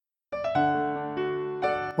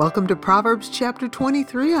Welcome to Proverbs chapter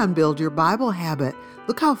 23 on Build Your Bible Habit.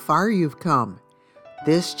 Look how far you've come.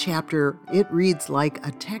 This chapter, it reads like a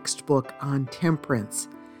textbook on temperance.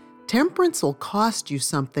 Temperance will cost you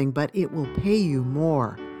something, but it will pay you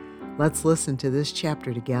more. Let's listen to this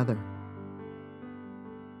chapter together.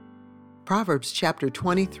 Proverbs chapter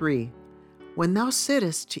 23. When thou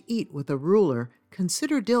sittest to eat with a ruler,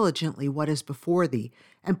 consider diligently what is before thee,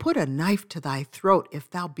 and put a knife to thy throat if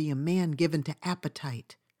thou be a man given to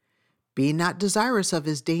appetite. Be not desirous of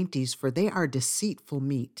his dainties, for they are deceitful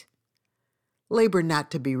meat. Labor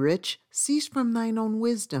not to be rich, cease from thine own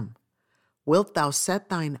wisdom. Wilt thou set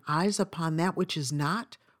thine eyes upon that which is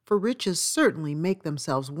not? For riches certainly make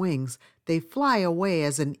themselves wings, they fly away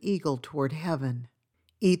as an eagle toward heaven.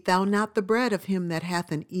 Eat thou not the bread of him that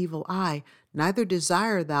hath an evil eye, neither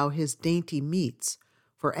desire thou his dainty meats.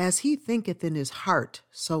 For as he thinketh in his heart,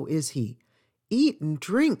 so is he. Eat and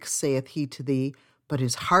drink, saith he to thee, but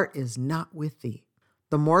his heart is not with thee.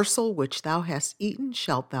 The morsel which thou hast eaten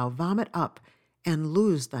shalt thou vomit up, and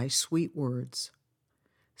lose thy sweet words.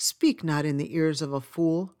 Speak not in the ears of a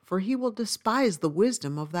fool, for he will despise the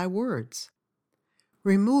wisdom of thy words.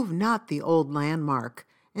 Remove not the old landmark,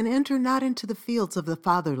 and enter not into the fields of the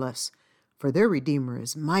fatherless, for their Redeemer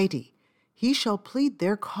is mighty. He shall plead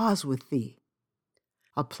their cause with thee.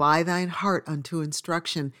 Apply thine heart unto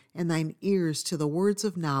instruction, and thine ears to the words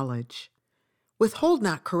of knowledge. Withhold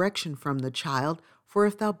not correction from the child, for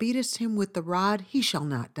if thou beatest him with the rod, he shall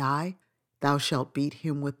not die. Thou shalt beat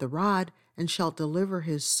him with the rod, and shalt deliver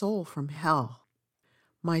his soul from hell.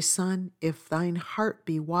 My son, if thine heart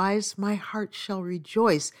be wise, my heart shall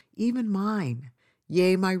rejoice, even mine.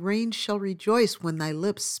 Yea, my reins shall rejoice when thy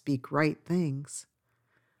lips speak right things.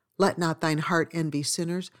 Let not thine heart envy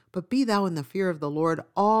sinners, but be thou in the fear of the Lord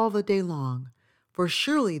all the day long. For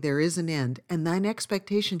surely there is an end, and thine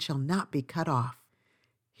expectation shall not be cut off.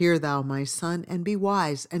 Hear thou, my son, and be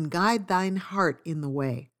wise, and guide thine heart in the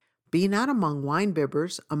way. Be not among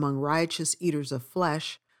winebibbers, among riotous eaters of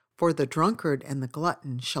flesh, for the drunkard and the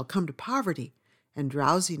glutton shall come to poverty, and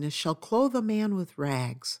drowsiness shall clothe a man with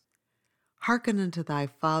rags. Hearken unto thy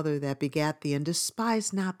father that begat thee, and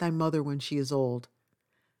despise not thy mother when she is old.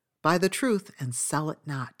 Buy the truth, and sell it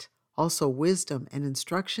not, also wisdom and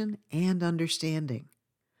instruction and understanding.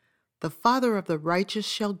 The father of the righteous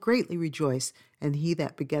shall greatly rejoice, and he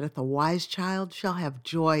that begetteth a wise child shall have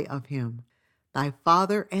joy of him. Thy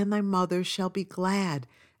father and thy mother shall be glad,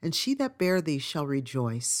 and she that bare thee shall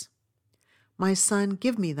rejoice. My son,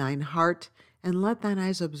 give me thine heart, and let thine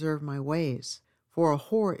eyes observe my ways. For a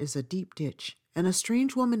whore is a deep ditch, and a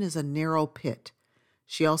strange woman is a narrow pit.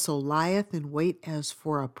 She also lieth in wait as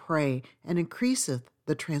for a prey, and increaseth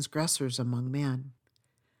the transgressors among men.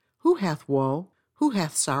 Who hath woe? Who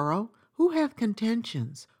hath sorrow? Who hath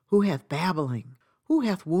contentions? Who hath babbling? Who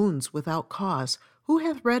hath wounds without cause? Who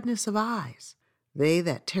hath redness of eyes? They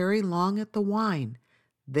that tarry long at the wine,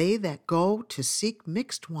 they that go to seek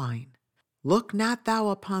mixed wine. Look not thou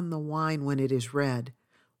upon the wine when it is red,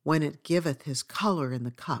 when it giveth his color in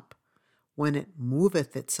the cup, when it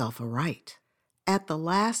moveth itself aright. At the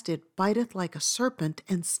last it biteth like a serpent,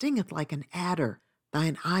 and stingeth like an adder.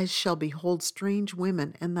 Thine eyes shall behold strange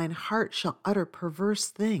women, and thine heart shall utter perverse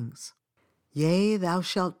things. Yea, thou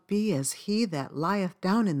shalt be as he that lieth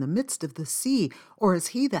down in the midst of the sea, or as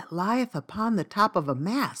he that lieth upon the top of a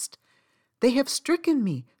mast. They have stricken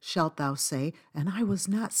me, shalt thou say, and I was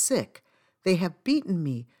not sick. They have beaten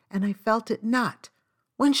me, and I felt it not.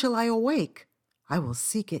 When shall I awake? I will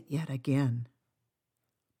seek it yet again.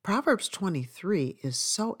 Proverbs 23 is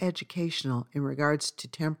so educational in regards to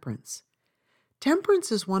temperance.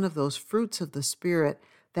 Temperance is one of those fruits of the Spirit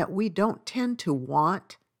that we don't tend to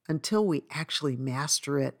want until we actually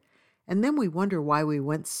master it, and then we wonder why we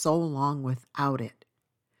went so long without it.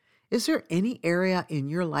 Is there any area in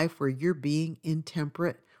your life where you're being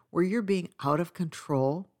intemperate, where you're being out of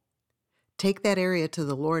control? Take that area to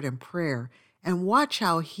the Lord in prayer and watch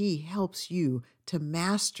how He helps you to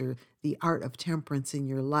master the art of temperance in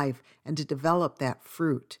your life and to develop that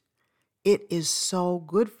fruit. It is so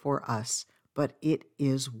good for us, but it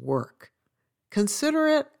is work. Consider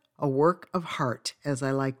it a work of heart, as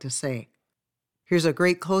I like to say. Here's a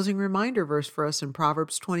great closing reminder verse for us in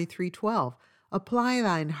Proverbs 23:12. Apply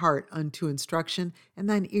thine heart unto instruction, and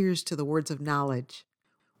thine ears to the words of knowledge.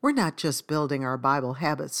 We're not just building our Bible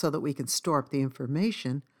habits so that we can store up the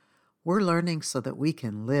information. We're learning so that we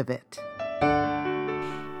can live it.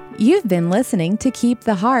 You've been listening to Keep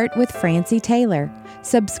the Heart with Francie Taylor.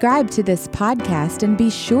 Subscribe to this podcast and be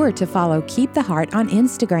sure to follow Keep the Heart on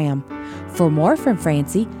Instagram. For more from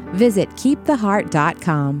Francie, visit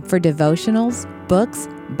keeptheheart.com for devotionals, books,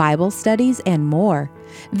 Bible studies, and more.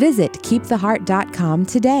 Visit keeptheheart.com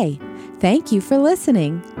today. Thank you for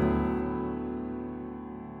listening.